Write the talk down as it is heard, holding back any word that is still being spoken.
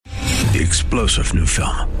The explosive new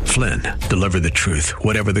film, Flynn, deliver the truth,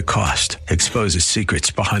 whatever the cost. Exposes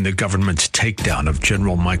secrets behind the government's takedown of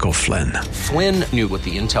General Michael Flynn. Flynn knew what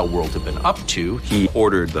the intel world had been up to. He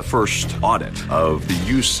ordered the first audit of the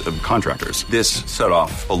use of contractors. This set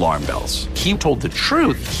off alarm bells. He told the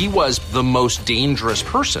truth. He was the most dangerous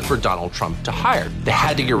person for Donald Trump to hire. They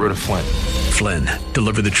had to get rid of Flynn. Flynn,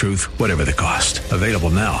 deliver the truth, whatever the cost. Available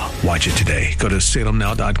now. Watch it today. Go to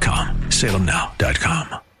salemnow.com.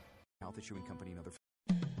 salemnow.com.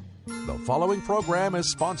 The following program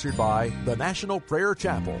is sponsored by the National Prayer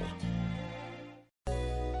Chapel.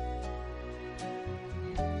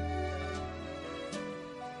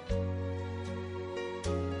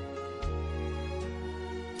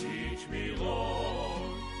 Teach me,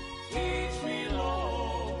 Lord,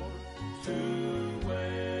 to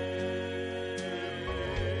wait.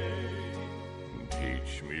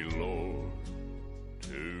 Teach me, Lord,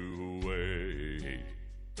 to wait.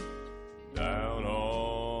 Down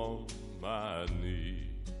on my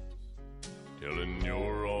knees, till in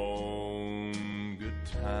your own good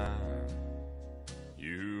time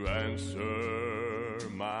you answer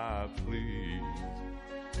my pleas.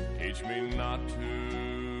 Teach me not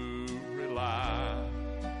to rely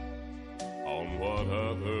on what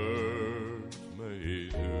others may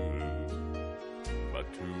do, but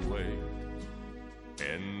to wait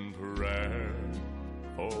in prayer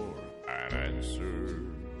for an answer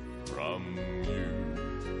from you.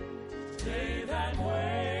 They that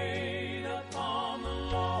wait upon the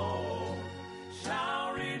Lord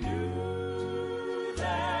shall renew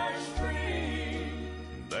their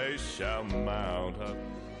strength. They shall mount up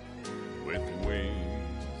with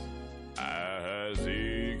wings as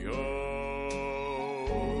eagles.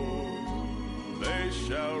 They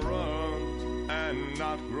shall run and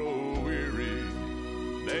not grow weary.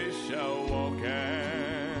 They shall walk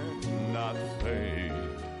and not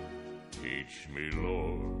faint. Teach me,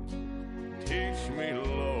 Lord,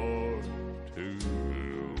 to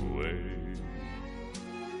wait.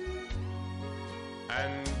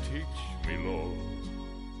 And teach me, Lord,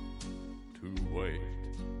 to wait.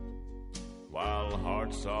 While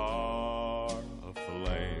hearts are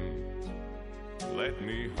aflame, let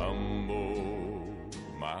me humble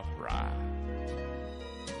my pride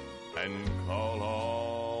and call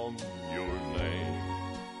on your name.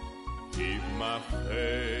 Keep my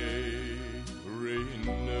faith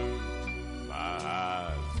renewed, my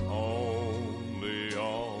eyes only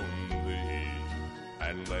on thee,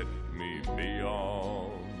 and let me be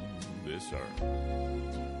on this earth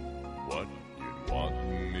what you'd want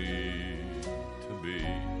me to be.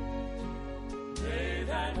 They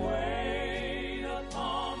that wait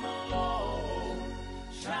upon the Lord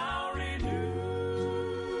shall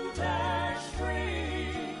renew their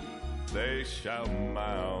strength. They shall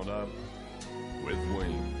mount up with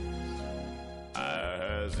wings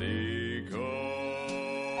as eagles.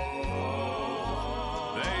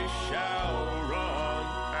 They shall run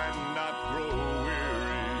and not grow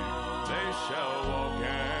weary. They shall walk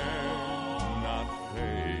and not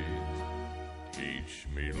faint. Teach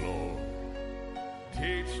me, Lord,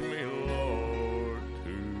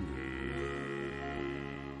 to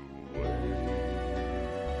wait.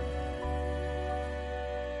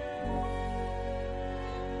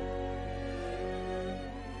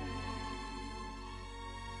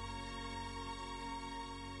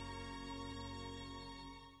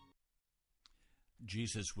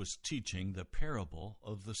 Jesus was teaching the parable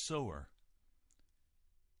of the sower.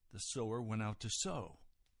 The sower went out to sow.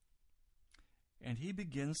 And he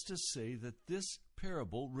begins to say that this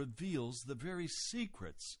parable reveals the very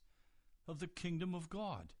secrets of the kingdom of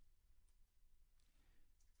God.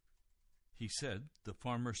 He said, the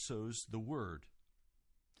farmer sows the word.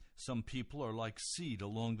 Some people are like seed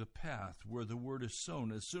along the path where the word is sown.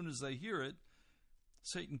 As soon as they hear it,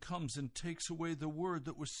 Satan comes and takes away the word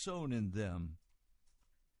that was sown in them.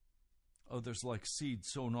 Others, like seed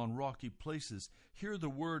sown on rocky places, hear the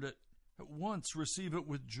word at once, receive it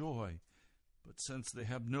with joy. But since they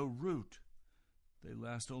have no root, they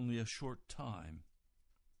last only a short time.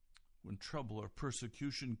 When trouble or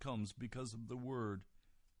persecution comes because of the word,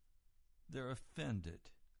 they're offended.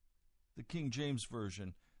 The King James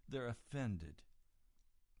Version, they're offended.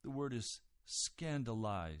 The word is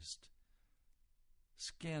scandalized.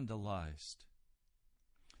 Scandalized.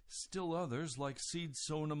 Still others, like seed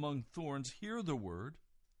sown among thorns, hear the word,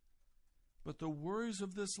 but the worries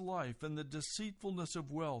of this life and the deceitfulness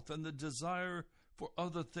of wealth and the desire for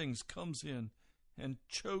other things comes in and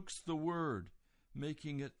chokes the word,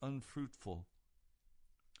 making it unfruitful.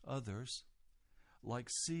 Others, like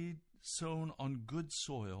seed sown on good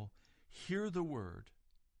soil, hear the word,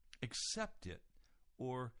 accept it,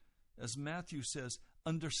 or as Matthew says,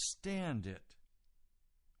 understand it.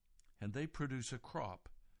 And they produce a crop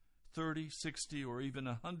 30, 60, or even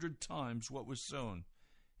 100 times what was sown.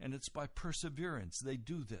 And it's by perseverance they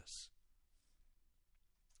do this.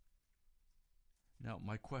 Now,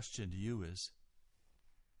 my question to you is,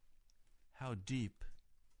 how deep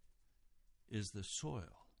is the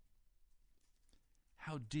soil?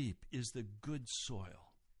 How deep is the good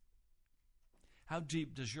soil? How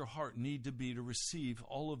deep does your heart need to be to receive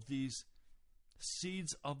all of these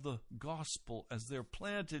seeds of the gospel as they're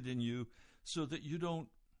planted in you, so that you don't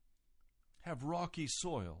have rocky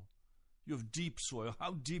soil? You have deep soil.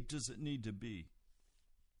 How deep does it need to be?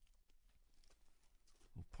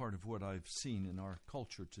 Well, part of what I've seen in our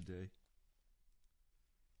culture today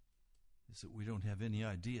is that we don't have any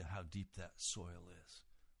idea how deep that soil is,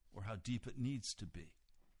 or how deep it needs to be.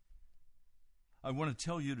 I want to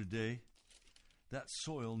tell you today, that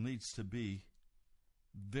soil needs to be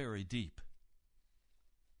very deep.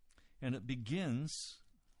 And it begins,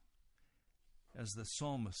 as the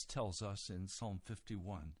psalmist tells us in Psalm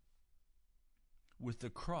 51, with the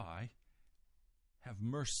cry, "Have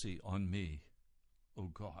mercy on me, O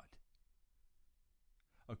God.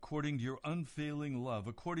 According to your unfailing love,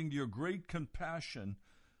 according to your great compassion,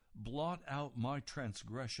 blot out my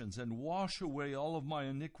transgressions and wash away all of my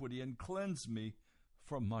iniquity and cleanse me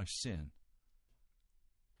from my sin."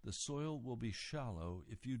 The soil will be shallow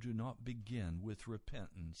if you do not begin with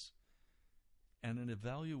repentance and an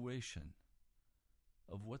evaluation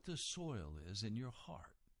of what the soil is in your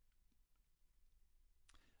heart,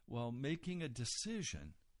 while making a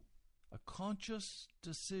decision, a conscious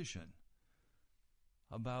decision,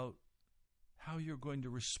 about how you're going to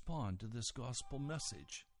respond to this gospel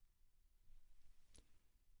message.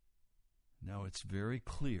 Now, it's very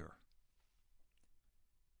clear.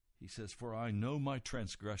 He says, "For I know my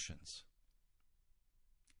transgressions,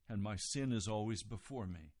 and my sin is always before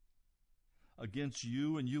me. Against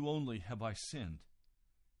you and you only have I sinned,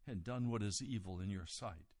 and done what is evil in your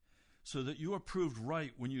sight, so that you are proved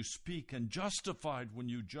right when you speak and justified when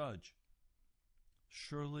you judge.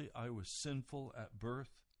 Surely I was sinful at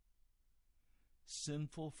birth,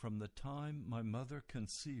 sinful from the time my mother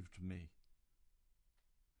conceived me.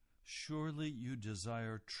 Surely you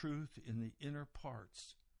desire truth in the inner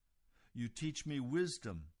parts. You teach me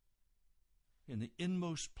wisdom in the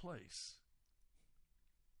inmost place.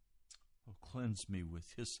 Oh, cleanse me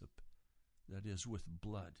with hyssop, that is, with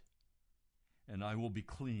blood, and I will be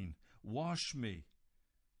clean. Wash me,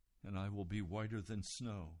 and I will be whiter than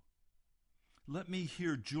snow. Let me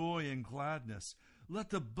hear joy and gladness. Let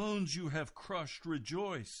the bones you have crushed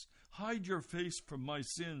rejoice. Hide your face from my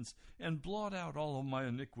sins, and blot out all of my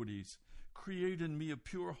iniquities. Create in me a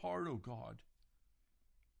pure heart, O God.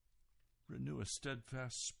 Renew a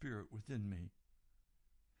steadfast spirit within me.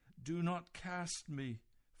 Do not cast me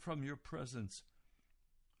from your presence,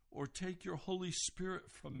 or take your Holy Spirit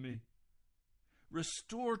from me.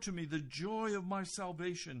 Restore to me the joy of my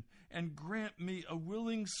salvation, and grant me a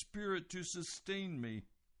willing spirit to sustain me.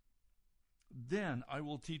 Then I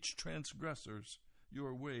will teach transgressors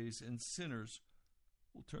your ways, and sinners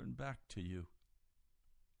will turn back to you."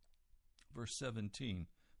 Verse 17,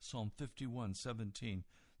 Psalm 51:17.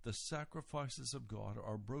 The sacrifices of God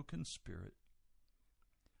are a broken spirit,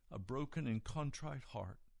 a broken and contrite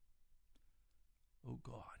heart. O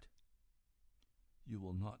God, you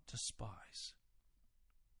will not despise.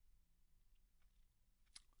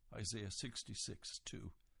 Isaiah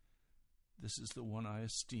 66:2. This is the one I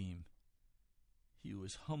esteem. He who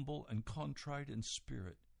is humble and contrite in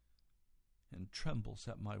spirit and trembles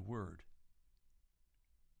at my word.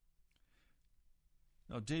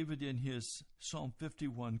 Now, David, in his Psalm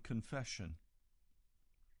 51 confession,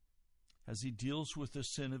 as he deals with the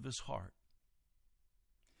sin of his heart,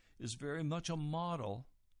 is very much a model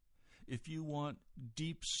if you want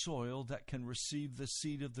deep soil that can receive the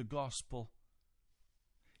seed of the gospel.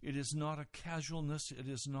 It is not a casualness. It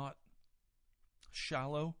is not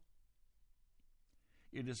shallow.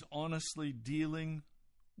 It is honestly dealing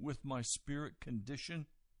with my spirit condition,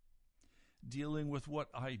 dealing with what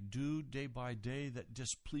I do day by day that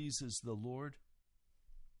displeases the Lord.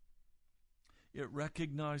 It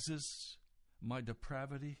recognizes my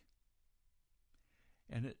depravity,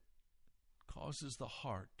 and it causes the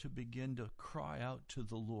heart to begin to cry out to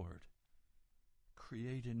the Lord,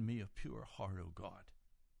 "Create in me a pure heart, O God,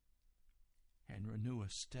 and renew a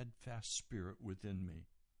steadfast spirit within me.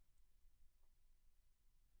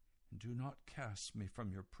 And do not cast me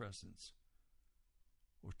from your presence,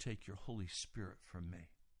 or take your Holy Spirit from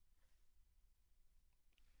me."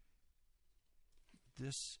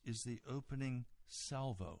 This is the opening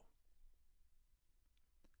salvo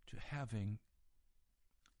to having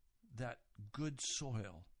that good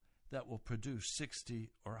soil that will produce 60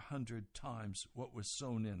 or 100 times what was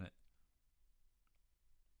sown in it.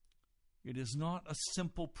 It is not a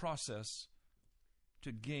simple process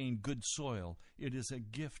to gain good soil. It is a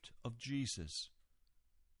gift of Jesus.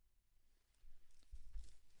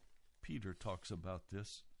 Peter talks about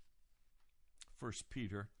this. 1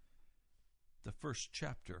 Peter, the first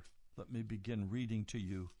chapter. Let me begin reading to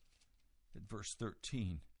you at verse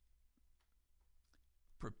 13.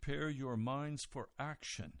 Prepare your minds for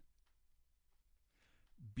action.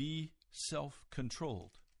 Be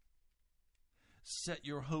self-controlled. Set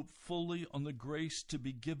your hope fully on the grace to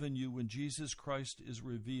be given you when Jesus Christ is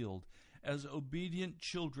revealed. As obedient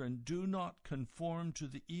children, do not conform to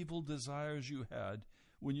the evil desires you had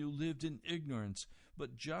when you lived in ignorance,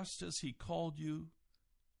 but just as he who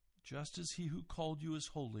called you is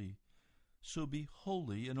holy, so be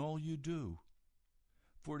holy in all you do.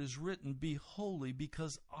 For it is written, be holy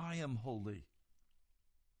because I am holy.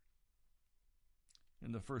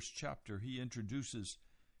 In the first chapter, he introduces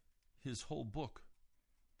his whole book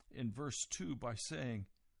in verse 2 by saying,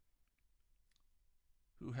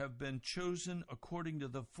 who have been chosen according to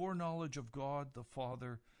the foreknowledge of God the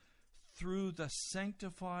Father through the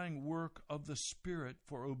sanctifying work of the Spirit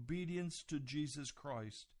for obedience to Jesus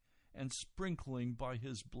Christ and sprinkling by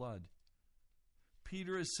his blood.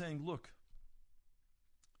 Peter is saying, look,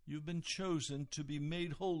 you've been chosen to be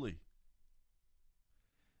made holy.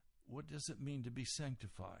 What does it mean to be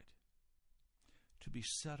sanctified? To be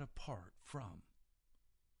set apart from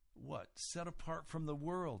what? Set apart from the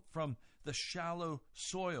world, from the shallow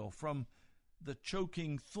soil, from the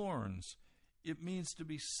choking thorns. It means to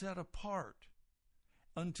be set apart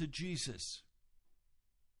unto Jesus.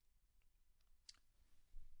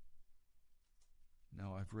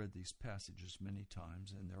 Now, I've read these passages many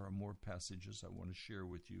times, and there are more passages I want to share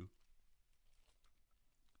with you.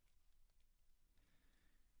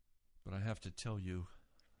 But I have to tell you,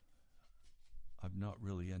 I've not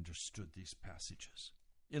really understood these passages.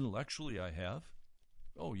 Intellectually, I have.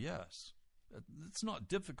 Oh, yes. It's not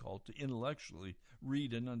difficult to intellectually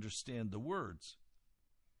read and understand the words.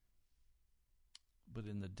 But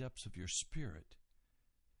in the depths of your spirit,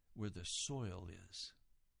 where the soil is,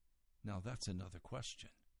 now that's another question.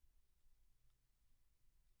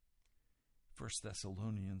 1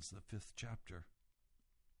 Thessalonians, the 5th chapter.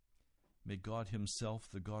 May God himself,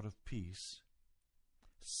 the God of peace,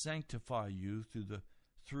 sanctify you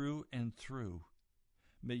through and through.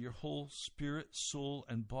 May your whole spirit, soul,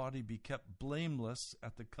 and body be kept blameless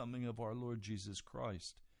at the coming of our Lord Jesus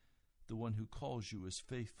Christ. The one who calls you is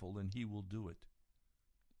faithful, and he will do it.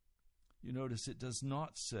 You notice it does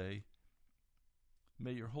not say,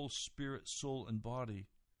 may your whole spirit, soul, and body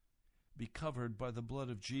be covered by the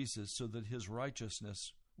blood of Jesus so that his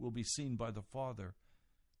righteousness will be seen by the Father.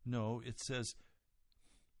 No, it says,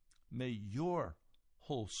 may your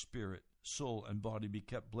whole spirit, soul, and body be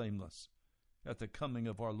kept blameless at the coming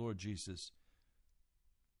of our Lord Jesus.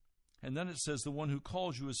 And then it says, the one who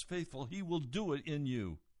calls you is faithful. He will do it in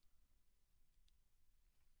you.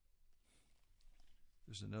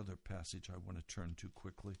 There's another passage I want to turn to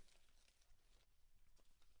quickly.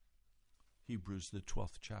 Hebrews, the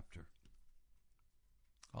 12th chapter.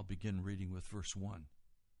 I'll begin reading with verse 1.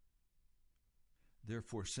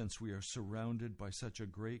 Therefore, since we are surrounded by such a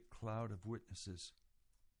great cloud of witnesses.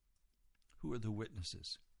 Who are the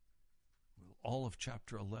witnesses? Well, all of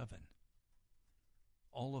chapter 11.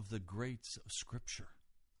 All of the greats of Scripture.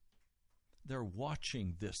 They're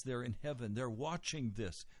watching this. They're in heaven. They're watching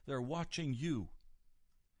this. They're watching you.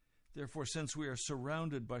 Therefore, since we are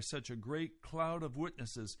surrounded by such a great cloud of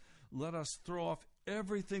witnesses, let us throw off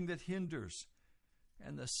everything that hinders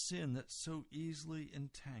and the sin that so easily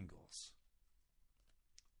entangles.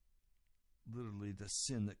 Literally, the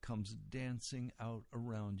sin that comes dancing out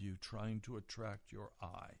around you, trying to attract your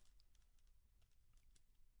eye.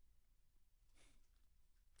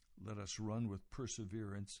 Let us run with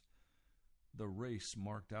perseverance the race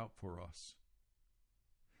marked out for us.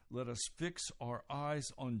 Let us fix our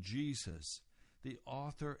eyes on Jesus, the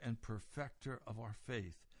author and perfecter of our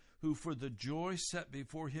faith, who for the joy set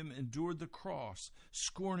before him endured the cross,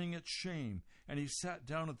 scorning its shame, and he sat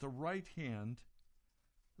down at the right hand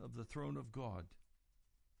of the throne of God.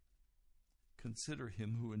 Consider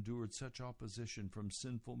him who endured such opposition from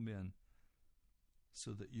sinful men,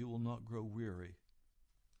 so that you will not grow weary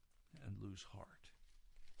and lose heart.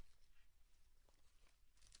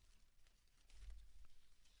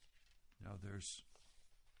 Now there's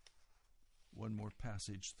one more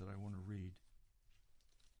passage that I want to read.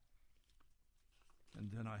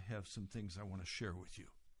 And then I have some things I want to share with you.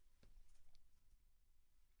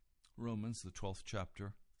 Romans, the 12th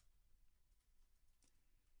chapter,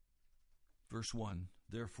 verse 1.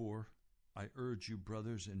 Therefore, I urge you,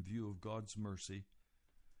 brothers, in view of God's mercy,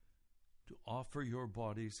 to offer your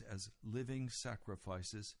bodies as living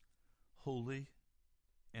sacrifices, holy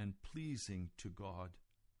and pleasing to God.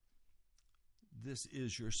 This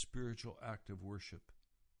is your spiritual act of worship.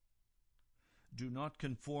 Do not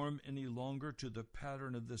conform any longer to the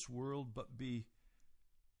pattern of this world, but be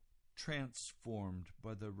transformed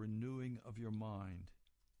by the renewing of your mind.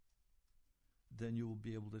 Then you will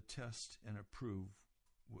be able to test and approve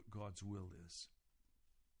what God's will is.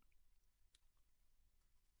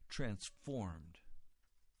 Transformed.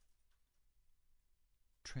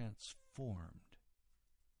 Transformed.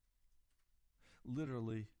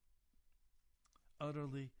 Literally,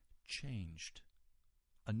 utterly changed.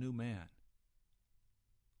 A new man.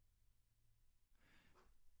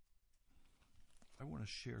 I want to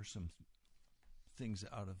share some things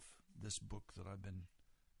out of this book that I've been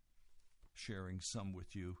sharing some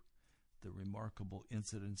with you, the remarkable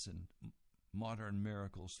incidents and modern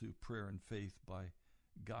miracles through prayer and faith by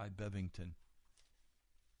Guy Bevington.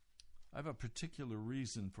 I have a particular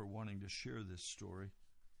reason for wanting to share this story.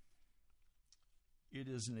 It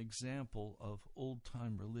is an example of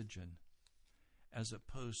old-time religion as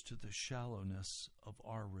opposed to the shallowness of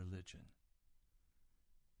our religion.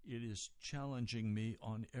 It is challenging me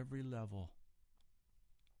on every level.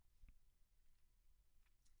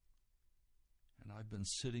 And I've been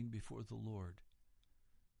sitting before the Lord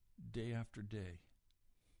day after day,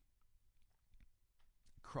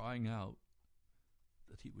 crying out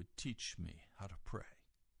that He would teach me how to pray,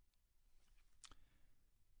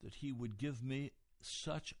 that He would give me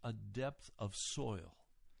such a depth of soil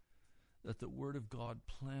that the Word of God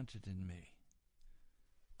planted in me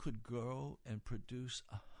could grow and produce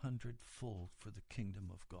 100-fold for the kingdom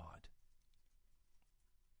of God.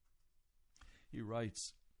 He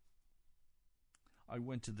writes, I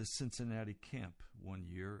went to the Cincinnati camp one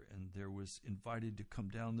year, and there was invited to come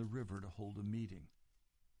down the river to hold a meeting.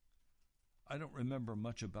 I don't remember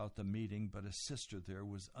much about the meeting, but a sister there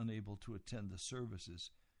was unable to attend the services.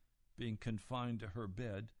 Being confined to her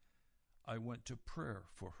bed, I went to prayer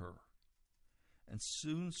for her, and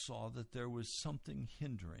soon saw that there was something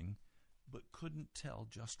hindering, but couldn't tell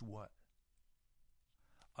just what.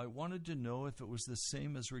 I wanted to know if it was the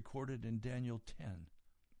same as recorded in Daniel 10.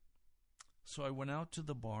 So I went out to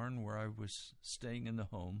the barn where I was staying in the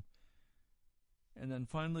home, and then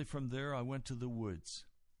finally from there I went to the woods.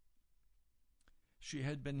 She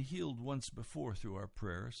had been healed once before through our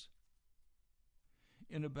prayers.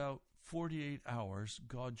 In about 48 hours,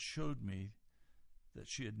 God showed me that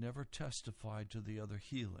she had never testified to the other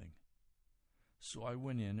healing. So I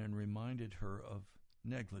went in and reminded her of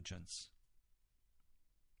negligence.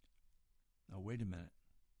 Now, wait a minute.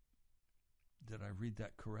 Did I read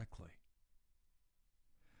that correctly?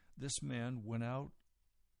 This man went out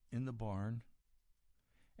in the barn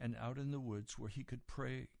and out in the woods where he could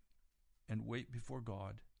pray and wait before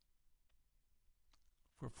God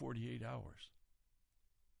for 48 hours.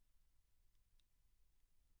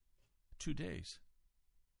 2 days.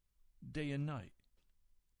 Day and night.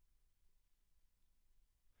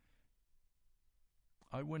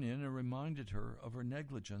 I went in and reminded her of her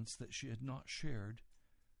negligence that she had not shared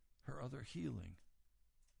her other healing.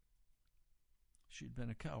 She'd been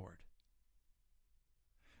a coward.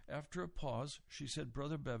 After a pause, she said,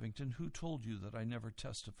 Brother Bevington, who told you that I never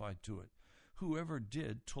testified to it? Whoever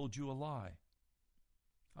did told you a lie.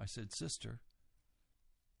 I said, Sister,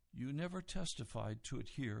 you never testified to it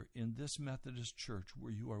here in this Methodist church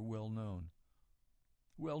where you are well known.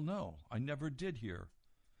 Well, no, I never did here,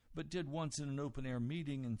 but did once in an open-air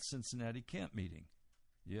meeting in Cincinnati camp meeting.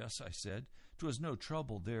 Yes, I said, 'twas no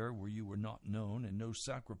trouble there where you were not known, and no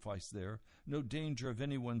sacrifice there, no danger of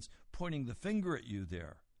anyone's pointing the finger at you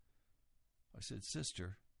there. I said,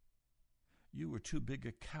 Sister, you were too big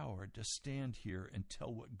a coward to stand here and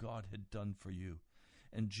tell what God had done for you.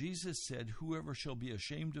 And Jesus said, whoever shall be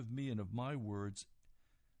ashamed of me and of my words,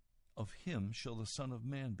 of him shall the Son of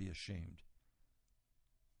Man be ashamed.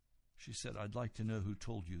 She said, I'd like to know who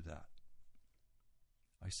told you that.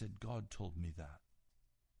 I said, God told me that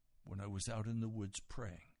when I was out in the woods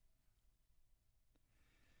praying.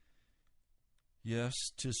 Yes,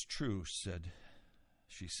 'tis true,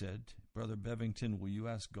 she said. Brother Bevington, will you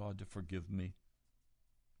ask God to forgive me?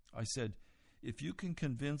 I said, if you can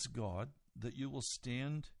convince God that you will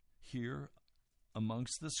stand here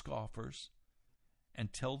amongst the scoffers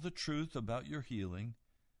and tell the truth about your healing,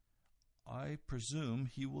 I presume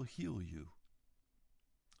he will heal you.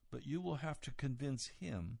 But you will have to convince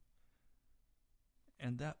him,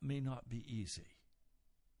 and that may not be easy.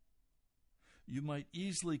 You might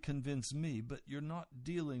easily convince me, but you're not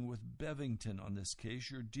dealing with Bevington on this case.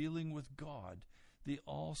 You're dealing with God, the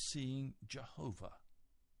all-seeing Jehovah.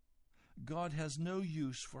 God has no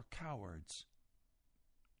use for cowards.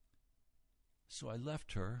 So I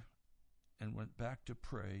left her and went back to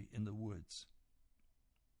pray in the woods.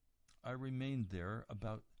 I remained there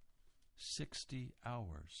about 60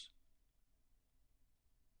 hours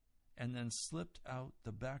and then slipped out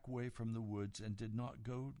the back way from the woods and did not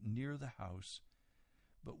go near the house,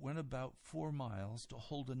 but went about 4 miles to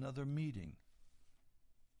hold another meeting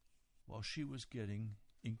while she was getting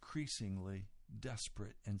increasingly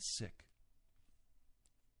desperate and sick.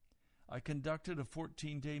 I conducted a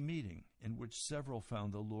 14-day meeting in which several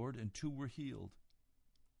found the Lord and 2 were healed.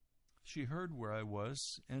 She heard where I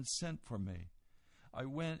was and sent for me. I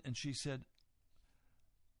went and she said,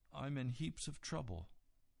 I'm in heaps of trouble.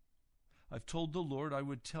 I've told the Lord I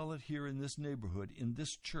would tell it here in this neighborhood, in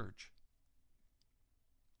this church.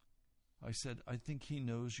 I said, I think he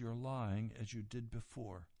knows you're lying as you did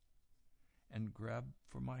before, and grabbed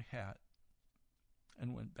for my hat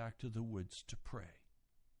and went back to the woods to pray.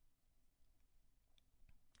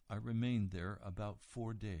 I remained there about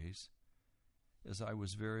 4 days, as I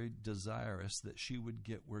was very desirous that she would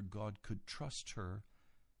get where God could trust her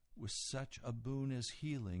with such a boon as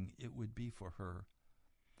healing it would be for her,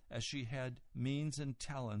 as she had means and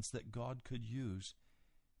talents that God could use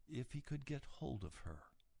if he could get hold of her.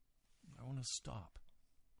 I want to stop.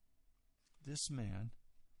 This man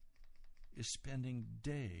is spending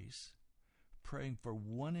days praying for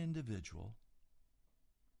one individual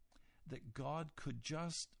that God could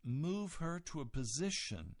just move her to a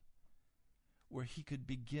position where he could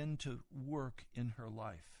begin to work in her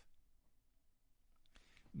life.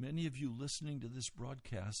 Many of you listening to this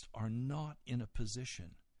broadcast are not in a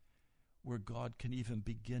position where God can even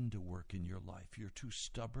begin to work in your life. You're too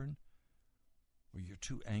stubborn, or you're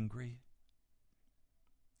too angry.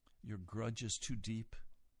 Your grudge is too deep.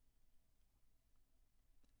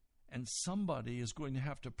 And somebody is going to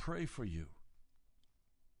have to pray for you.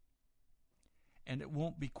 And it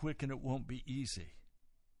won't be quick and it won't be easy.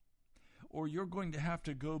 Or you're going to have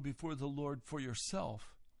to go before the Lord for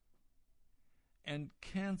yourself and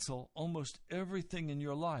cancel almost everything in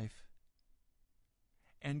your life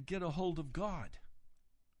and get a hold of God.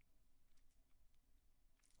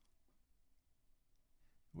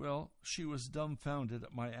 Well, she was dumbfounded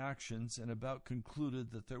at my actions and about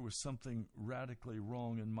concluded that there was something radically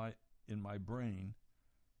wrong in my brain.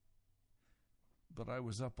 But I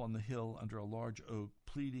was up on the hill under a large oak,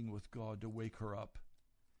 pleading with God to wake her up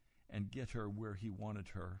and get her where he wanted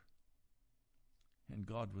her. And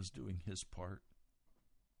God was doing his part.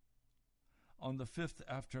 On the 5th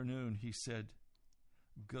afternoon, he said,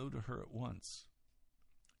 go to her at once.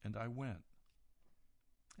 And I went.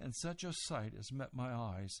 And such a sight as met my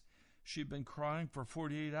eyes. She'd been crying for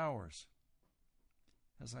 48 hours.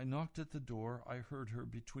 As I knocked at the door, I heard her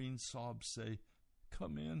between sobs say,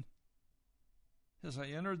 come in. As I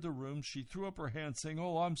entered the room, she threw up her hands, saying,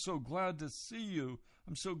 oh, I'm so glad to see you.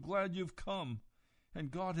 I'm so glad you've come.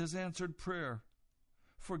 And God has answered prayer.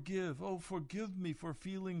 Forgive me for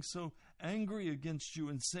feeling so angry against you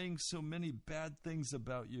and saying so many bad things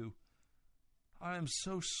about you. I am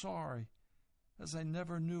so sorry, as I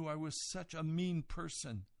never knew I was such a mean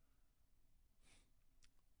person.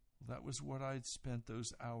 That was what I'd spent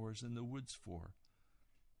those hours in the woods for,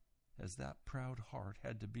 as that proud heart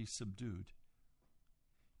had to be subdued.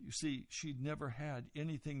 You see, she'd never had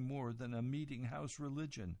anything more than a meeting house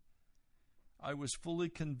religion. I was fully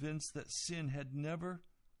convinced that she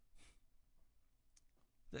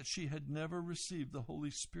had never received the Holy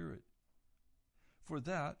Spirit. For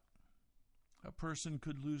that, a person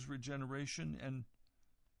could lose regeneration and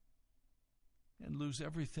lose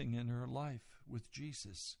everything in her life with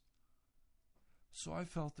Jesus. So I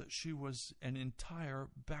felt that she was an entire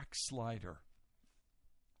backslider,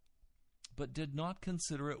 but did not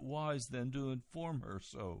consider it wise then to inform her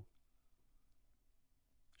so.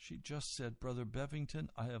 She just said, Brother Bevington,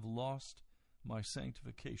 I have lost my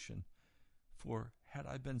sanctification, for had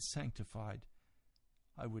I been sanctified,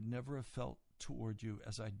 I would never have felt toward you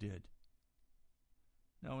as I did.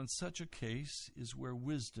 Now, in such a case is where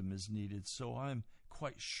wisdom is needed, so I'm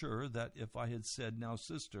quite sure that if I had said, now,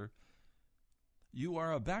 sister, you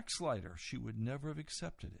are a backslider, she would never have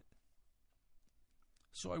accepted it.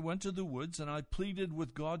 So I went to the woods and I pleaded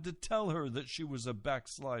with God to tell her that she was a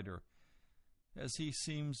backslider, as he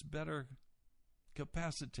seems better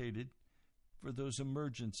capacitated for those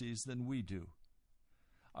emergencies than we do.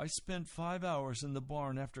 I spent 5 hours in the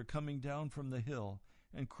barn after coming down from the hill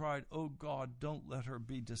and cried, oh God, don't let her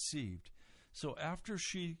be deceived. So after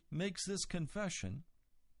she makes this confession,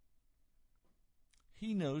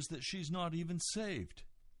 he knows that she's not even saved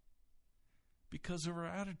because of her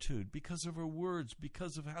attitude, because of her words,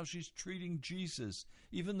 because of how she's treating Jesus,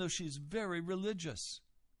 even though she's very religious.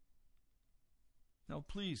 Now,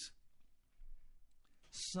 please,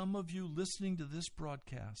 some of you listening to this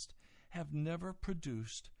broadcast have never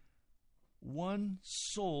produced one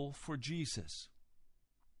soul for Jesus.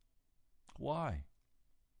 Why?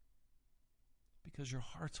 Because your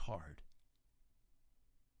heart's hard.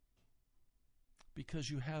 Because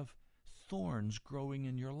you have thorns growing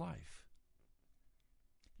in your life.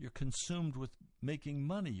 You're consumed with making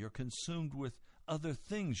money. You're consumed with other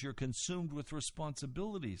things. You're consumed with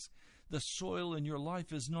responsibilities. The soil in your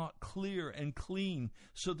life is not clear and clean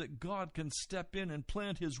so that God can step in and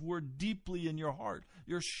plant His word deeply in your heart.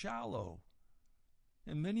 You're shallow.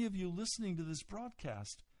 And many of you listening to this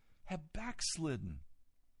broadcast have backslidden.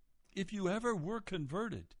 If you ever were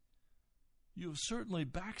converted, you have certainly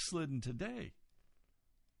backslidden today.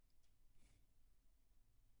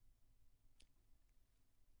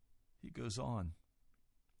 He goes on.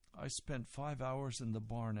 I spent 5 hours in the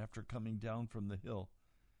barn after coming down from the hill,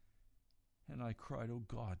 and I cried, "Oh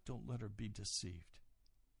God, don't let her be deceived."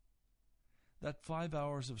 That 5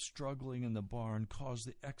 hours of struggling in the barn caused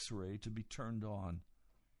the X-ray to be turned on.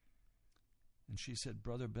 And she said,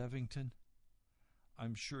 "Brother Bevington,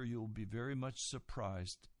 I'm sure you'll be very much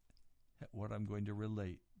surprised at what I'm going to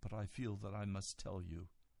relate, but I feel that I must tell you.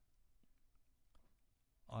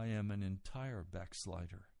 I am an entire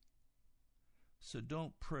backslider. So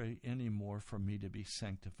don't pray any more for me to be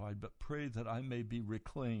sanctified, but pray that I may be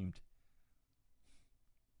reclaimed."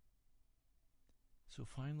 So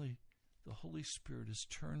finally, the Holy Spirit is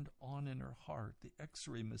turned on in her heart, the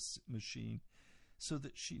X-ray machine, so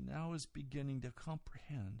that she now is beginning to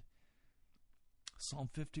comprehend Psalm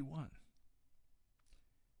 51.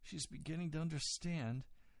 She's beginning to understand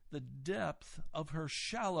the depth of her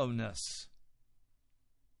shallowness.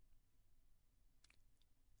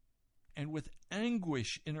 And with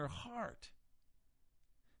anguish in her heart,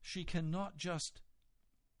 she cannot just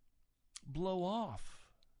blow off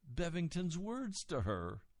Bevington's words to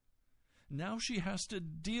her. Now she has to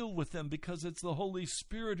deal with them because it's the Holy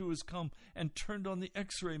Spirit who has come and turned on the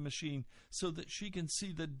X-ray machine so that she can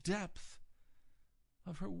see the depth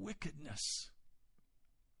of her wickedness.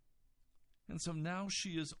 And so now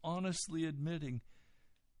she is honestly admitting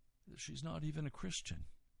that she's not even a Christian,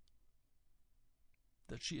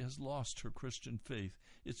 that she has lost her Christian faith.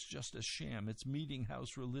 It's just a sham. It's meeting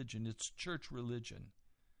house religion. It's church religion.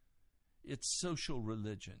 It's social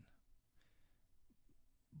religion.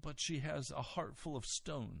 But she has a heart full of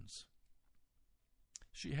stones.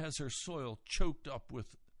 She has her soil choked up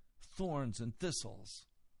with thorns and thistles.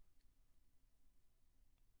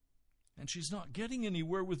 And she's not getting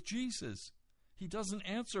anywhere with Jesus. He doesn't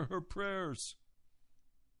answer her prayers.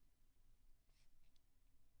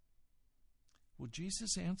 Will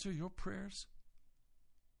Jesus answer your prayers?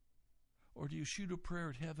 Or do you shoot a prayer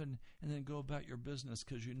at heaven and then go about your business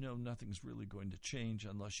because you know nothing's really going to change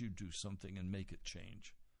unless you do something and make it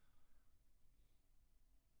change?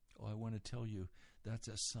 Oh, I want to tell you, that's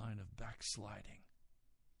a sign of backsliding.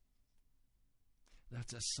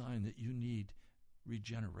 That's a sign that you need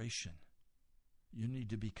regeneration. You need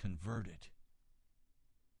to be converted.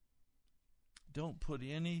 Don't put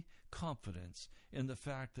any confidence in the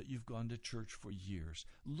fact that you've gone to church for years.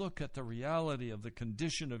 Look at the reality of the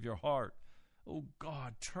condition of your heart. Oh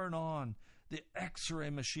God, turn on the X-ray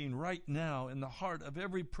machine right now in the heart of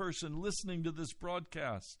every person listening to this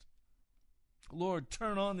broadcast. Lord,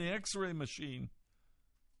 turn on the X-ray machine.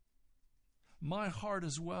 My heart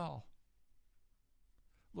as well.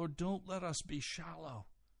 Lord, don't let us be shallow.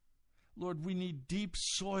 Lord, we need deep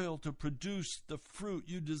soil to produce the fruit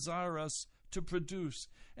you desire us to produce.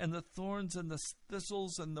 And the thorns and the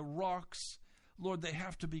thistles and the rocks, Lord, they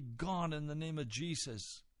have to be gone in the name of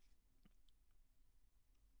Jesus.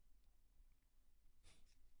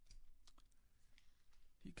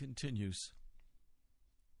 He continues.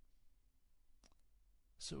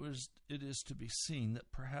 So it is to be seen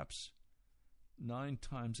that perhaps 9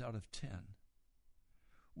 times out of 10,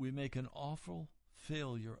 we make an awful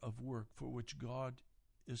failure of work for which God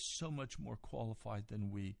is so much more qualified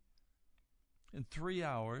than we. In 3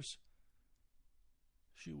 hours,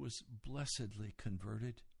 she was blessedly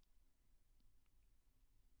converted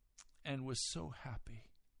and was so happy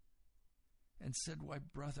and said, "Why,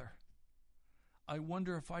 brother, I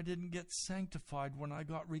wonder if I didn't get sanctified when I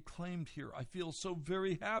got reclaimed here. I feel so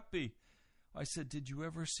very happy." I said, "Did you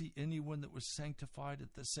ever see anyone that was sanctified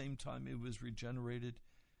at the same time he was regenerated?"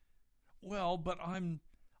 "Well, but I'm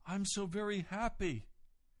I'm so very happy.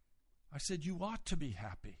 I said, you ought to be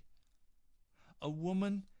happy. A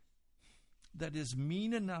woman that is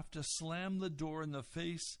mean enough to slam the door in the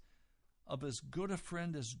face of as good a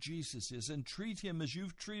friend as Jesus is and treat him as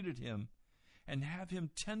you've treated him and have him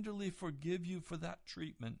tenderly forgive you for that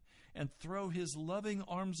treatment and throw his loving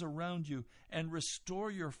arms around you and restore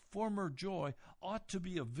your former joy ought to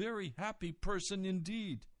be a very happy person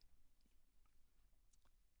indeed.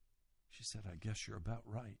 She said, I guess you're about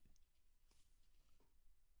right.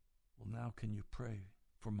 Well, now can you pray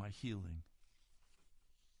for my healing?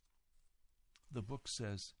 The book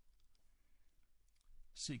says,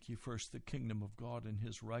 seek ye first the kingdom of God and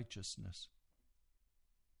his righteousness.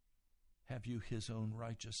 Have you his own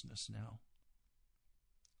righteousness now?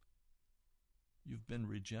 You've been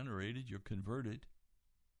regenerated, you're converted.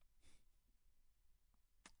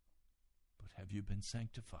 But have you been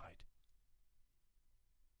sanctified?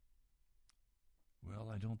 Well,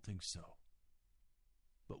 I don't think so.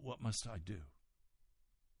 But what must I do?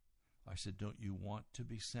 I said, don't you want to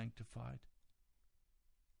be sanctified?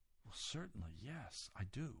 Well, certainly, yes, I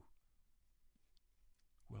do.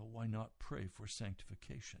 Well, why not pray for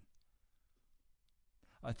sanctification?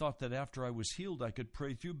 I thought that after I was healed, I could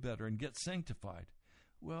pray through better and get sanctified.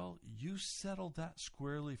 Well, you settled that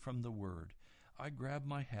squarely from the Word. I grabbed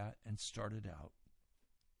my hat and started out.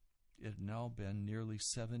 It had now been nearly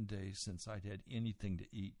 7 days since I'd had anything to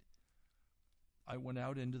eat. I went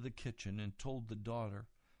out into the kitchen and told the daughter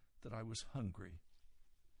that I was hungry.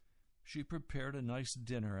 She prepared a nice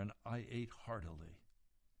dinner, and I ate heartily.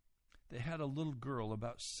 They had a little girl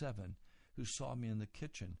about 7 who saw me in the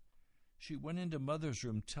kitchen. She went into Mother's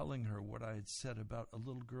room telling her what I had said about a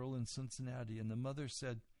little girl in Cincinnati, and the mother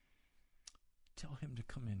said, tell him to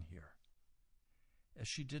come in here, as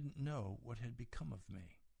she didn't know what had become of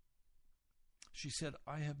me. She said,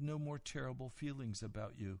 I have no more terrible feelings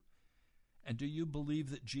about you, and do you believe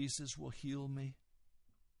that Jesus will heal me?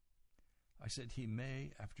 I said, he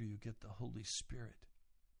may after you get the Holy Spirit.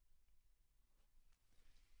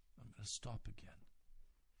 I'm going to stop again.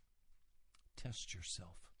 Test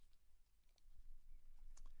yourself.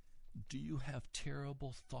 Do you have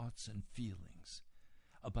terrible thoughts and feelings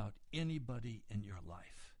about anybody in your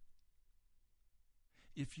life?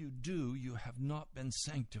 If you do, you have not been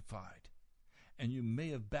sanctified, and you may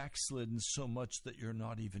have backslidden so much that you're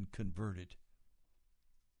not even converted.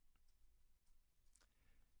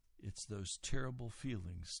 It's those terrible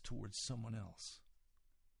feelings towards someone else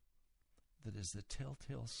that is the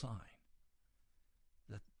telltale sign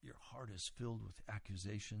that your heart is filled with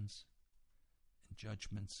accusations and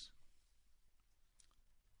judgments.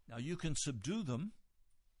 Now, you can subdue them,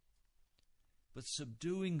 but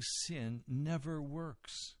subduing sin never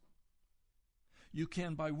works. You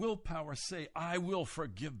can, by willpower, say, I will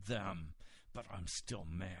forgive them, but I'm still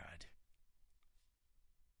mad.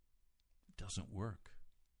 It doesn't work.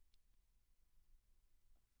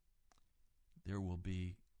 There will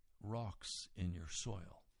be rocks in your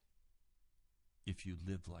soil if you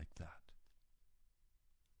live like that.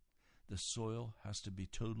 The soil has to be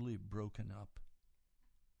totally broken up.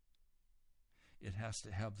 It has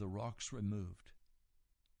to have the rocks removed.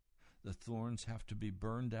 The thorns have to be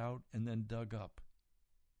burned out and then dug up.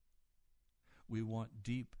 We want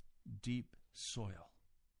deep, deep soil.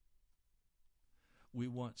 We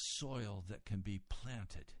want soil that can be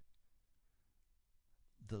planted.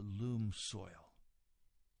 The loam soil.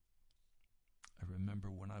 I remember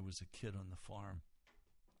when I was a kid on the farm,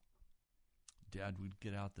 Dad would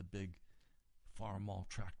get out the big Farmall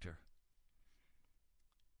tractor,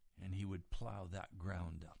 and he would plow that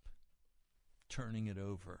ground up, turning it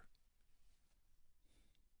over.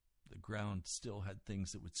 The ground still had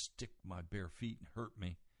things that would stick my bare feet and hurt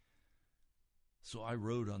me. So I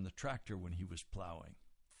rode on the tractor when he was plowing,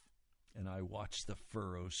 and I watched the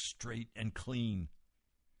furrows straight and clean.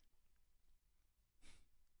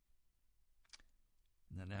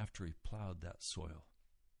 And then after he plowed that soil,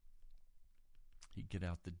 he'd get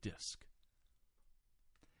out the disc.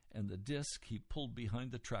 And the disc he pulled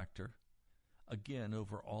behind the tractor, again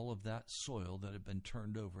over all of that soil that had been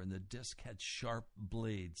turned over. And the disc had sharp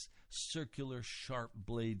blades, circular sharp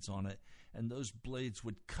blades on it. And those blades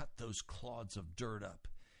would cut those clods of dirt up.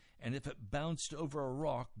 And if it bounced over a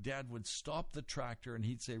rock, Dad would stop the tractor and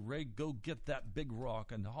he'd say, Ray, go get that big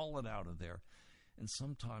rock and haul it out of there. And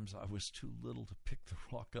sometimes I was too little to pick the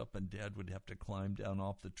rock up, and Dad would have to climb down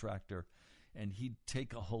off the tractor, and he'd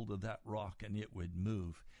take a hold of that rock and it would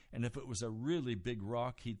move. And if it was a really big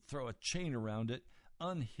rock, he'd throw a chain around it,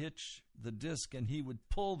 unhitch the disc, and he would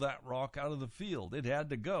pull that rock out of the field. It had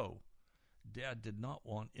to go. Dad did not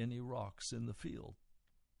want any rocks in the field.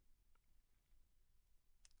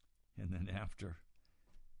 And then after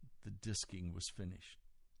the disking was finished,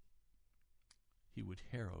 he would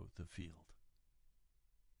harrow the field.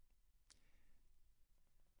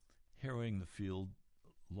 Harrowing the field,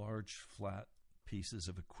 large flat pieces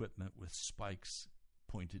of equipment with spikes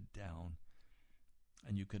pointed down,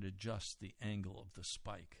 and you could adjust the angle of the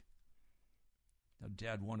spike. Now,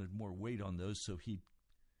 Dad wanted more weight on those, so he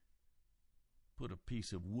put a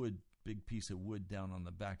piece of wood, big piece of wood down on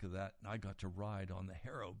the back of that, and I got to ride on the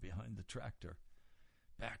harrow behind the tractor,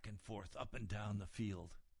 back and forth, up and down the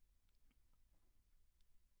field.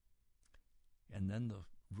 And then the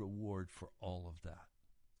reward for all of that.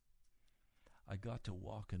 I got to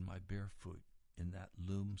walk in my bare foot in that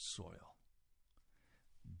loam soil.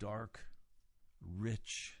 Dark,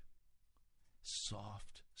 rich,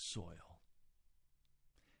 soft soil,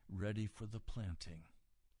 ready for the planting.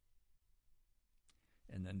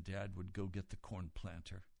 And then Dad would go get the corn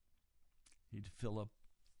planter. He'd fill up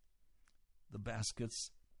the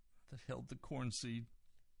baskets that held the corn seed,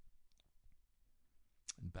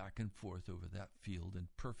 and back and forth over that field in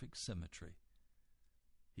perfect symmetry,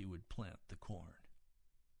 he would plant the corn.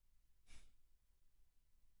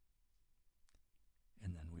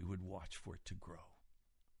 And then we would watch for it to grow.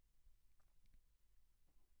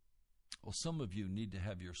 Well, some of you need to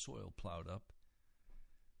have your soil plowed up.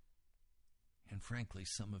 And frankly,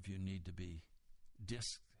 some of you need to be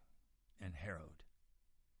disked and harrowed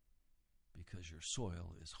because your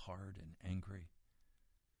soil is hard and angry.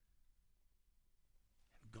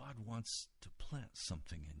 And God wants to plant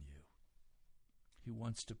something in you. He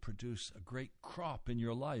wants to produce a great crop in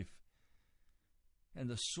your life. And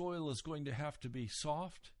the soil is going to have to be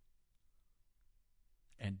soft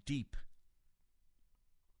and deep.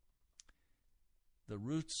 The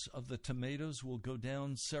roots of the tomatoes will go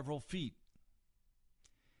down several feet.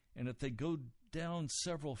 And if they go down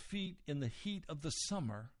several feet in the heat of the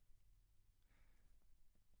summer,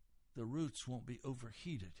 the roots won't be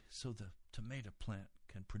overheated, so the tomato plant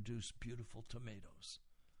can produce beautiful tomatoes.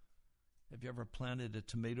 Have you ever planted a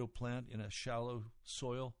tomato plant in a shallow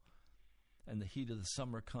soil, and the heat of the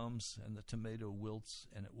summer comes, and the tomato wilts,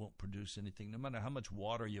 and it won't produce anything? No matter how much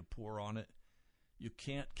water you pour on it, you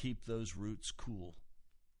can't keep those roots cool.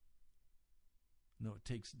 No, it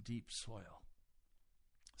takes deep soil.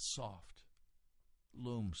 Soft,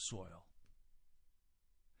 loam soil.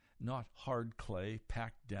 Not hard clay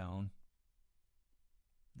packed down.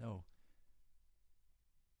 No,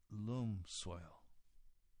 loam soil.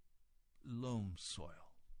 Loam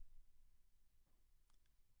soil.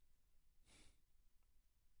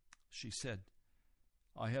 She said,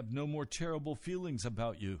 I have no more terrible feelings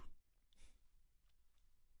about you.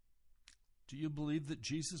 Do you believe that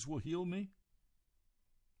Jesus will heal me?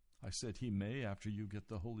 I said, He may after you get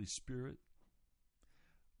the Holy Spirit.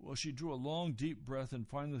 Well, she drew a long, deep breath and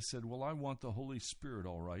finally said, well, I want the Holy Spirit,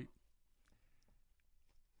 all right.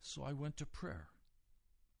 So I went to prayer.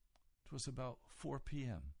 It was about 4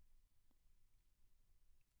 p.m.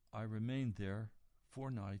 I remained there 4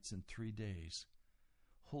 nights and 3 days,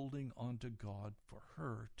 holding on to God for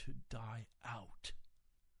her to die out.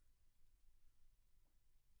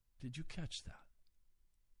 Did you catch that?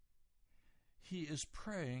 He is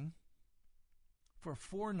praying for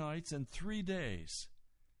 4 nights and 3 days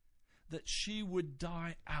that she would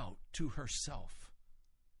die out to herself,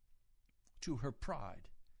 to her pride,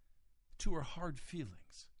 to her hard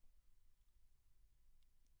feelings.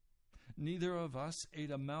 Neither of us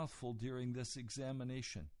ate a mouthful during this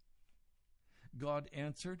examination. God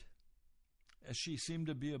answered, as she seemed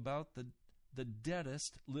to be about the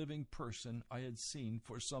deadest living person I had seen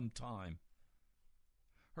for some time.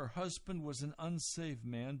 Her husband was an unsaved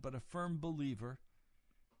man, but a firm believer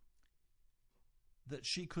that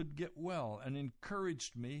she could get well, and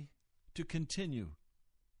encouraged me to continue.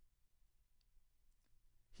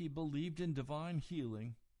 He believed in divine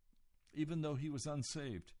healing, even though he was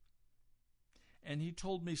unsaved. And he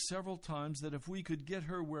told me several times that if we could get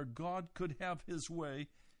her where God could have his way,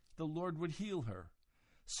 the Lord would heal her.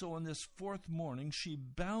 So on this 4th morning, she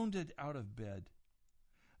bounded out of bed.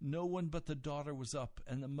 No one but the daughter was up,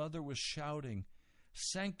 and the mother was shouting,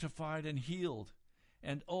 sanctified and healed.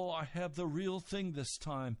 And oh, I have the real thing this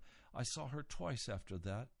time. I saw her twice after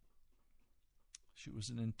that. She was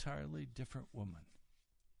an entirely different woman.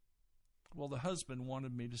 Well, the husband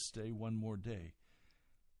wanted me to stay 1 more day.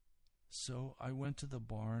 So I went to the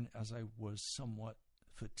barn as I was somewhat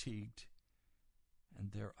fatigued,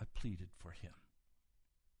 and there I pleaded for him.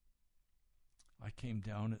 I came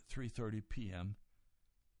down at 3:30 p.m.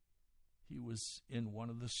 He was in one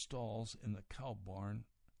of the stalls in the cow barn,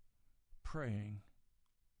 praying.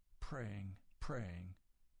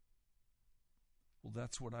 Well,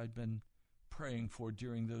 that's what I'd been praying for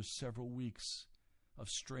during those several weeks of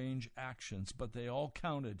strange actions, but they all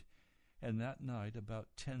counted. And that night, about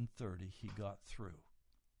 10:30, he got through.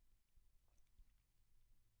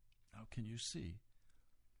 Now, can you see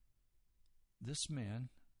this man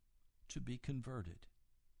to be converted?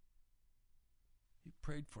 He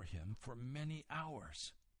prayed for him for many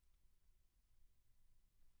hours.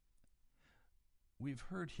 We've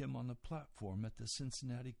heard him on the platform at the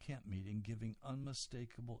Cincinnati camp meeting giving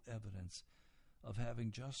unmistakable evidence of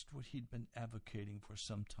having just what he'd been advocating for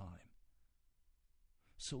some time.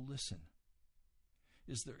 So listen,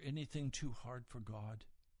 is there anything too hard for God?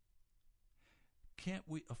 Can't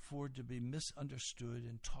we afford to be misunderstood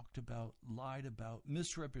and talked about, lied about,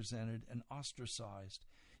 misrepresented, and ostracized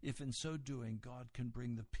if in so doing God can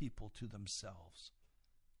bring the people to themselves?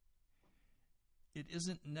 It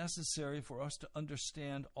isn't necessary for us to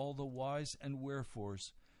understand all the whys and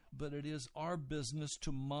wherefores, but it is our business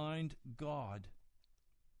to mind God.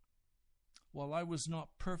 While I was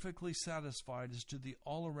not perfectly satisfied as to the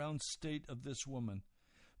all-around state of this woman,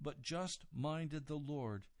 but just minded the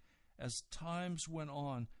Lord, as times went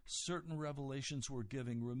on, certain revelations were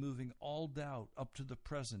given, removing all doubt up to the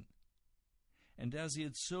present. And as he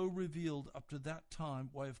had so revealed up to that time,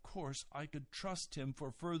 why, of course, I could trust him for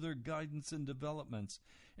further guidance and developments.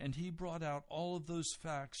 And he brought out all of those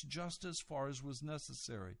facts just as far as was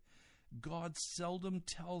necessary. God seldom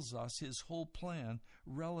tells us his whole plan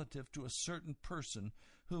relative to a certain person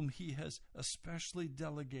whom he has especially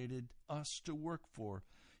delegated us to work for.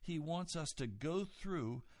 He wants us to go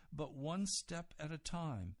through but one step at a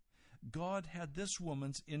time. God had this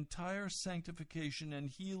woman's entire sanctification and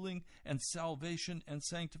healing and salvation and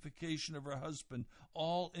sanctification of her husband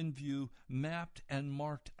all in view, mapped and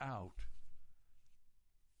marked out.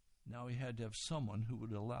 Now he had to have someone who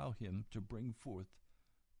would allow him to bring forth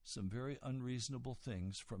some very unreasonable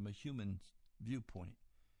things from a human viewpoint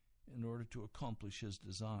in order to accomplish his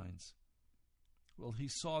designs. Well, he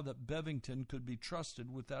saw that Bevington could be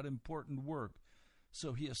trusted with that important work,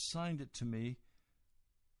 so he assigned it to me,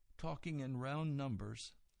 talking in round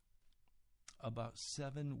numbers, about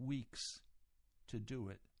 7 weeks to do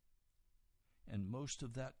it. And most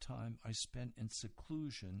of that time I spent in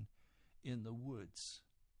seclusion in the woods.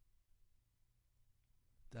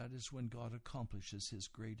 That is when God accomplishes his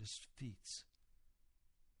greatest feats,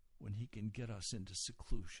 when he can get us into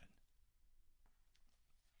seclusion.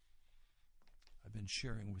 I've been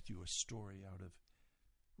sharing with you a story out of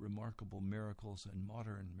Remarkable Miracles and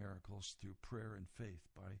Modern Miracles Through Prayer and Faith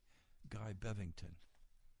by Guy Bevington.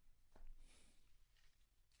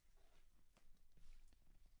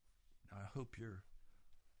 Now, I hope you're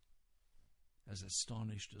as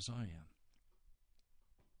astonished as I am.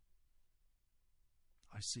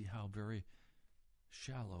 I see how very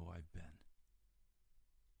shallow I've been.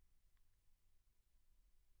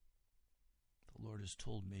 The Lord has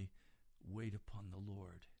told me, wait upon the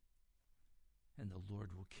Lord, and the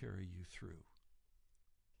Lord will carry you through.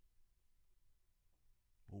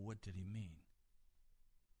 Well, what did he mean?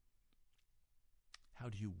 How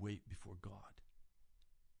do you wait before God?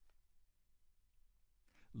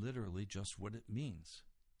 Literally, just what it means.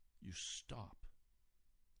 You stop.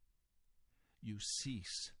 You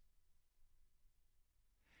cease.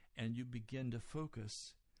 And you begin to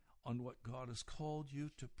focus on what God has called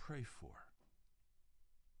you to pray for.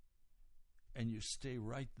 And you stay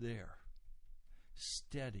right there.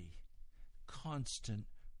 Steady, constant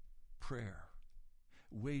prayer,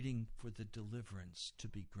 waiting for the deliverance to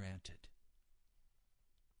be granted.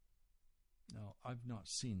 Now, I've not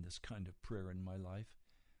seen this kind of prayer in my life.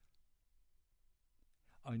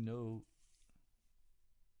 I know,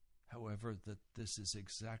 however, that this is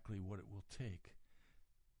exactly what it will take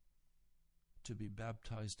to be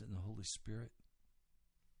baptized in the Holy Spirit,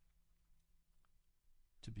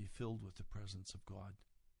 to be filled with the presence of God,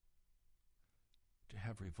 to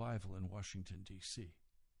have revival in Washington, D.C.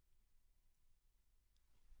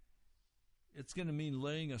 It's going to mean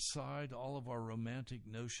laying aside all of our romantic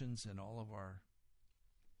notions and all of our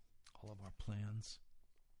plans.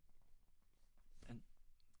 And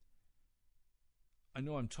I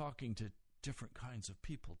know I'm talking to different kinds of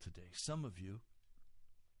people today. Some of you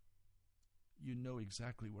know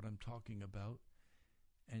exactly what I'm talking about,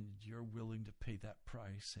 and you're willing to pay that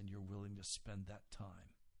price, and you're willing to spend that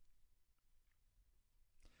time.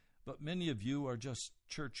 But many of you are just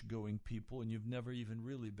church-going people, and you've never even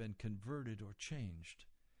really been converted or changed.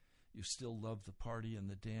 You still love the party and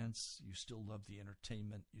the dance. You still love the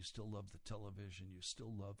entertainment. You still love the television. You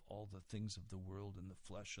still love all the things of the world and the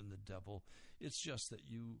flesh and the devil. It's just that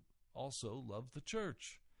you also love the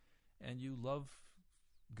church, and you love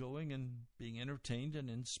going and being entertained and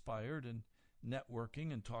inspired and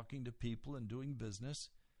networking and talking to people and doing business,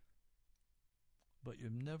 but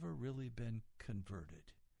you've never really been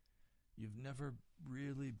converted. You've never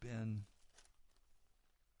really been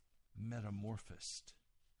metamorphosed.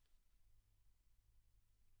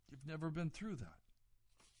 You've never been through that.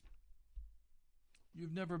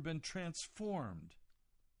 You've never been transformed.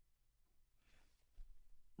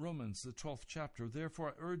 Romans, the 12th chapter. Therefore,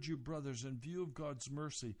 I urge you, brothers, in view of God's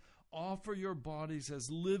mercy, offer your bodies as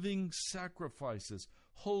living sacrifices,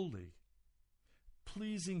 holy,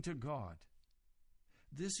 pleasing to God.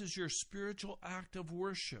 This is your spiritual act of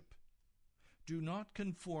worship. Do not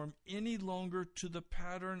conform any longer to the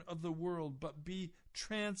pattern of the world, but be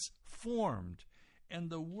transformed. And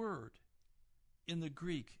the word in the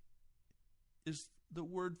Greek is the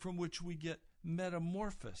word from which we get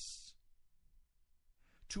metamorphosis.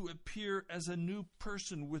 To appear as a new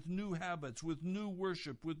person with new habits, with new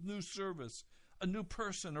worship, with new service, a new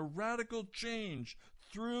person, a radical change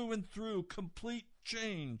through and through, complete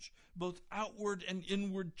change, both outward and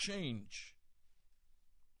inward change.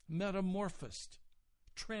 Metamorphosed,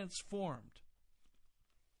 transformed.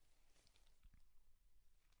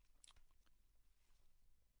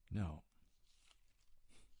 No.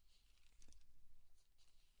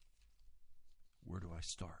 Where do I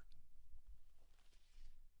start?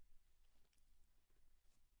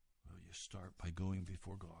 Well, you start by going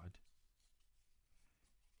before God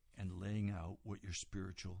and laying out what your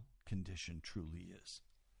spiritual condition truly is.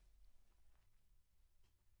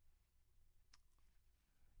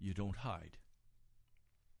 You don't hide.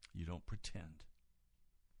 You don't pretend.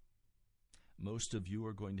 Most of you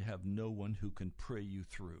are going to have no one who can pray you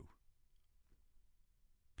through,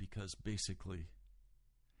 because basically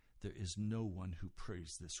there is no one who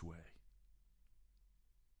prays this way.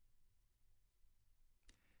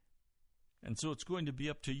 And so it's going to be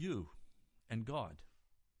up to you and God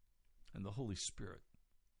and the Holy Spirit.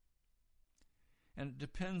 And it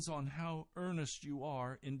depends on how earnest you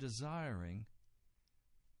are in desiring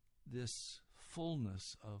this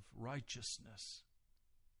fullness of righteousness.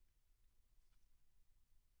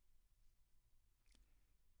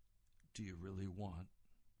 Do you really want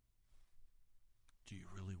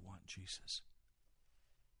Jesus?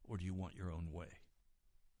 Or do you want your own way?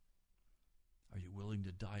 Are you willing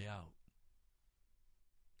to die out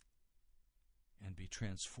and be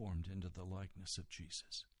transformed into the likeness of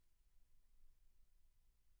Jesus?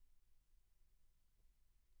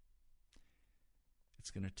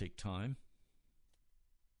 It's going to take time.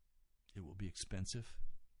 It will be expensive.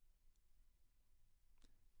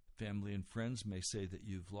 Family and friends may say that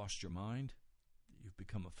you've lost your mind, that you've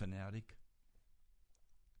become a fanatic.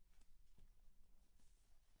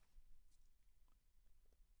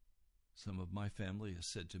 Some of my family has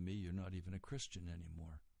said to me, "You're not even a Christian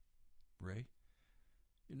anymore. Ray,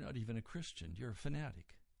 you're not even a Christian. You're a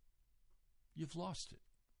fanatic. You've lost it."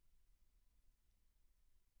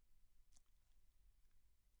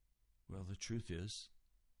 Well, the truth is,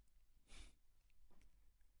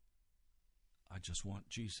 I just want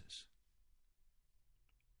Jesus.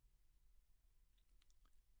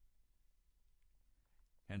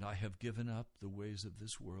 And I have given up the ways of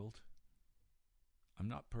this world. I'm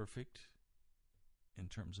not perfect in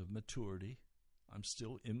terms of maturity. I'm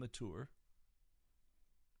still immature.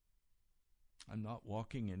 I'm not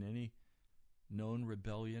walking in any known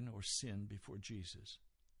rebellion or sin before Jesus.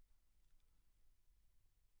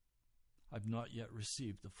 I've not yet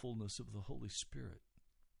received the fullness of the Holy Spirit.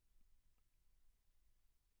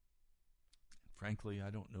 Frankly, I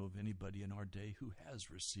don't know of anybody in our day who has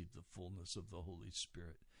received the fullness of the Holy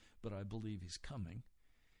Spirit, but I believe He's coming,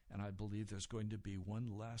 and I believe there's going to be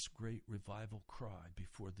one last great revival cry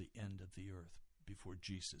before the end of the earth, before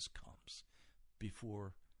Jesus comes,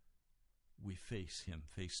 before we face Him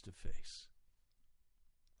face to face.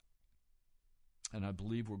 And I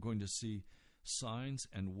believe we're going to see signs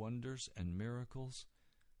and wonders and miracles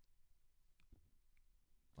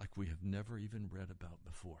like we have never even read about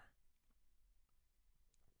before.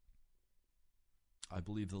 I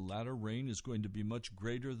believe the latter rain is going to be much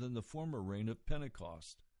greater than the former rain of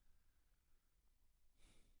Pentecost.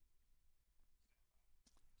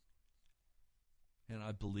 And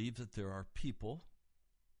I believe that there are people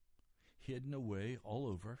hidden away all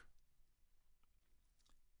over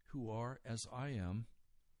who are, as I am,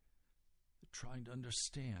 trying to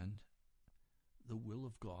understand the will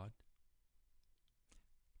of God,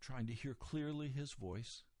 trying to hear clearly His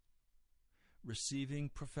voice, receiving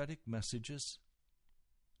prophetic messages,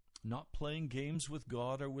 not playing games with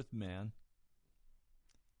God or with man.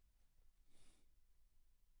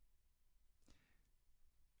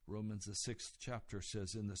 Romans, the 6th chapter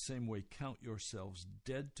says, in the same way, count yourselves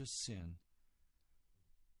dead to sin,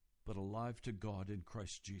 but alive to God in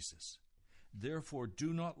Christ Jesus. Therefore,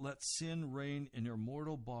 do not let sin reign in your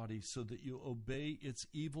mortal body so that you obey its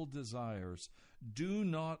evil desires. Do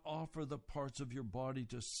not offer the parts of your body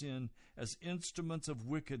to sin as instruments of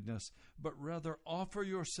wickedness, but rather offer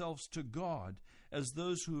yourselves to God as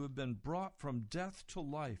those who have been brought from death to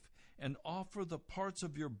life, and offer the parts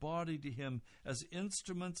of your body to him as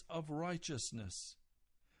instruments of righteousness.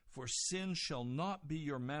 For sin shall not be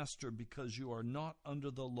your master, because you are not under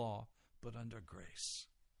the law, but under grace.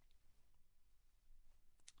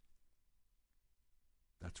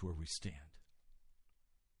 That's where we stand.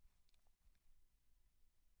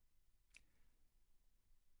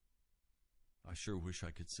 I sure wish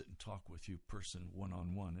I could sit and talk with you person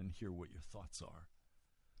one-on-one and hear what your thoughts are.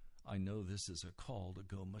 I know this is a call to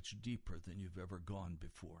go much deeper than you've ever gone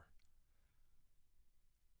before.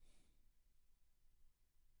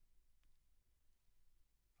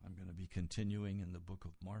 I'm going to be continuing in the book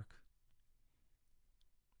of Mark.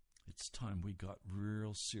 It's time we got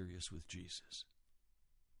real serious with Jesus.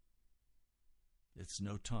 It's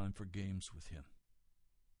no time for games with him.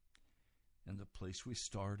 And the place we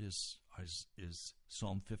start is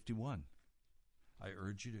Psalm 51. I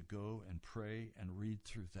urge you to go and pray and read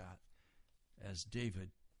through that as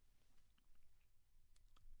David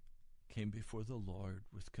came before the Lord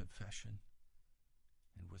with confession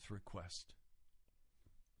and with request.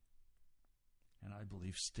 And I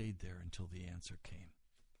believe stayed there until the answer came.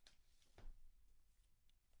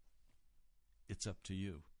 It's up to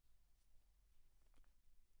you.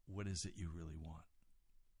 What is it you really want?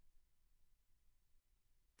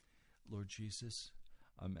 Lord Jesus,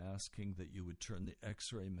 I'm asking that you would turn the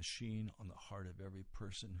X-ray machine on the heart of every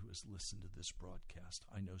person who has listened to this broadcast.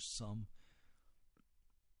 I know some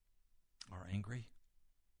are angry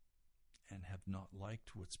and have not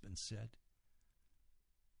liked what's been said.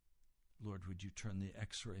 Lord, would you turn the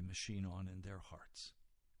X-ray machine on in their hearts?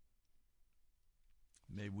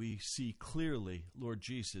 May we see clearly, Lord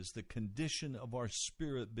Jesus, the condition of our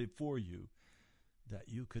spirit before you, that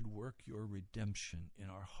you could work your redemption in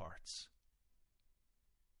our hearts.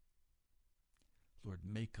 Lord,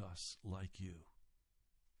 make us like you.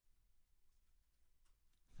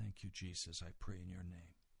 Thank you, Jesus. I pray in your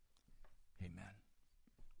name. Amen.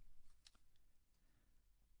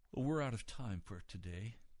 Well, we're out of time for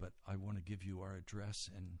today, but I want to give you our address,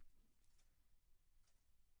 and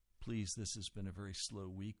please, this has been a very slow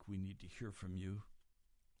week. We need to hear from you.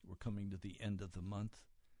 We're coming to the end of the month.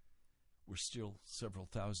 We're still several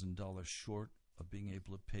 $1,000s short of being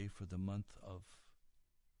able to pay for the month of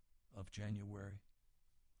January.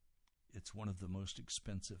 It's one of the most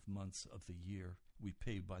expensive months of the year. We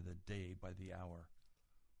pay by the day, by the hour.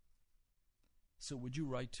 So would you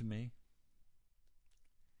write to me?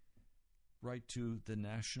 Write to the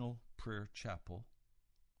National Prayer Chapel,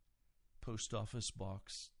 Post Office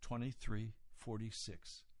Box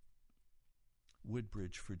 2346,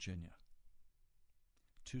 Woodbridge, Virginia,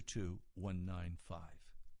 22195.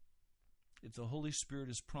 If the Holy Spirit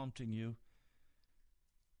is prompting you,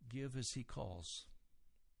 give as he calls.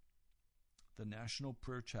 The National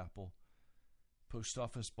Prayer Chapel, Post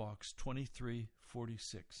Office Box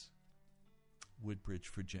 2346, Woodbridge,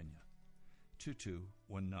 Virginia,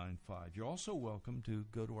 22195. You're also welcome to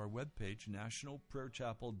go to our webpage,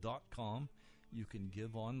 nationalprayerchapel.com. You can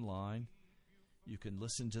give online. You can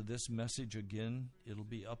listen to this message again. It'll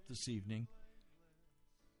be up this evening.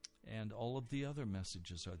 And all of the other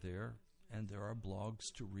messages are there, and there are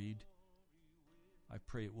blogs to read. I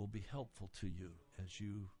pray it will be helpful to you as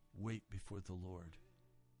you wait before the Lord.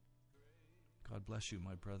 God bless you,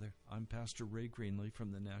 my brother. I'm Pastor Ray Greenley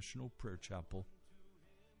from the National Prayer Chapel.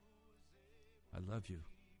 I love you.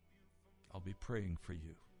 I'll be praying for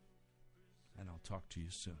you. And I'll talk to you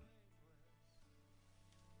soon.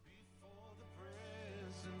 Before the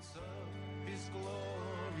presence of his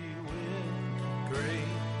glory with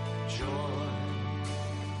great joy,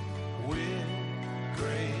 with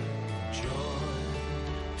great joy,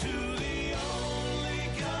 to the only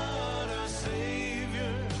God our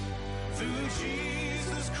Savior, through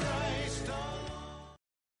Jesus Christ our Lord.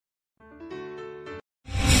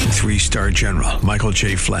 3-star General Michael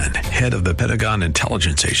J. Flynn, head of the Pentagon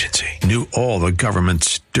Intelligence Agency, knew all the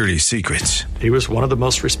government's dirty secrets. He was one of the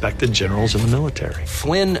most respected generals in the military.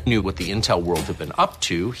 Flynn knew what the intel world had been up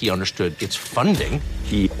to. He understood its funding.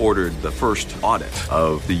 He ordered the first audit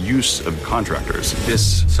of the use of contractors.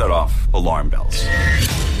 This set off alarm bells.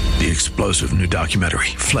 The explosive new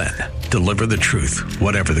documentary, Flynn, Deliver the Truth,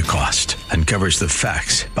 Whatever the Cost, uncovers the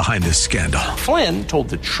facts behind this scandal. Flynn told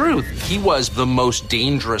the truth. He was the most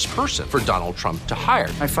dangerous person for Donald Trump to hire.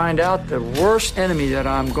 I find out the worst enemy that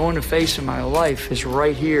I'm going to face in my life is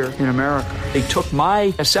right here in America. They took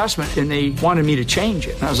my assessment and they wanted me to change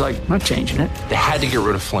it. And I was like, I'm not changing it. They had to get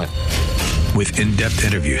rid of Flynn. With in-depth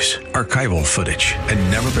interviews, archival footage,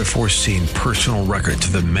 and never-before-seen personal records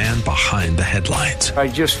of the man behind the headlines. I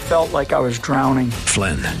just felt like I was drowning.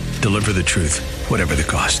 Flynn, Deliver the Truth, Whatever the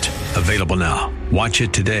Cost. Available now. Watch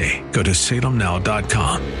it today. Go to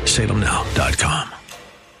salemnow.com. salemnow.com.